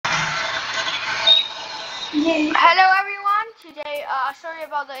Yeah. Hello everyone, today, sorry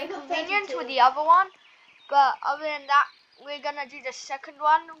about the inconvenience with the other one, but other than that, we're gonna do the second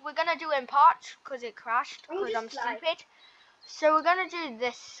one. We're gonna do it in parts, because it crashed, because I'm stupid. So we're gonna do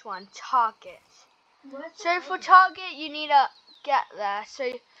this one, target. So for target, you need to get there.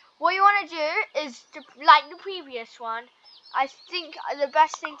 So what you want to do is, like the previous one, I think the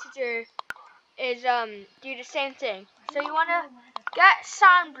best thing to do is do the same thing. So you want to get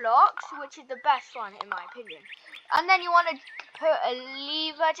sand blocks, which is the best one in my opinion, and then you want to put a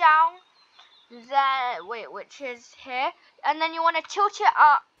lever down there, which is here, and then you want to tilt it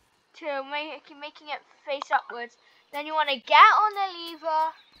up to making it face upwards. Then you want to get on the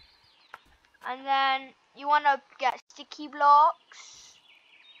lever, and then you want to get sticky blocks,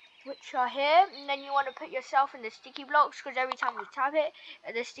 which are here, and then you want to put yourself in the sticky blocks, because every time you tap it,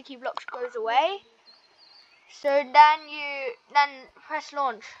 the sticky blocks goes away. So then press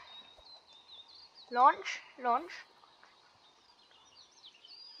launch. Launch.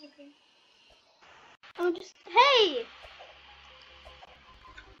 Okay. Hey!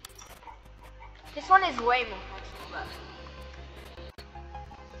 This one is way more possible.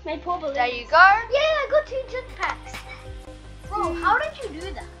 My poor balloon. There you go. Yeah, I got 2 jetpacks. Bro, how did you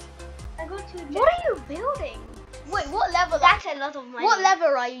do that? I got 2 jetpacks. What are you building? Wait, what level? That's a lot of money. What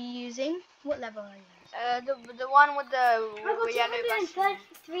lever are you using? What lever are you using? The one with the I yellow got button.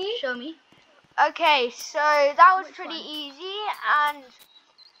 233. Show me. Okay, so that was Which pretty one? easy, and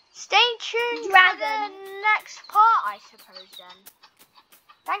stay tuned Dragon. for the next part, I suppose then.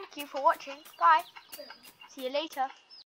 Thank you for watching. Bye. See you later.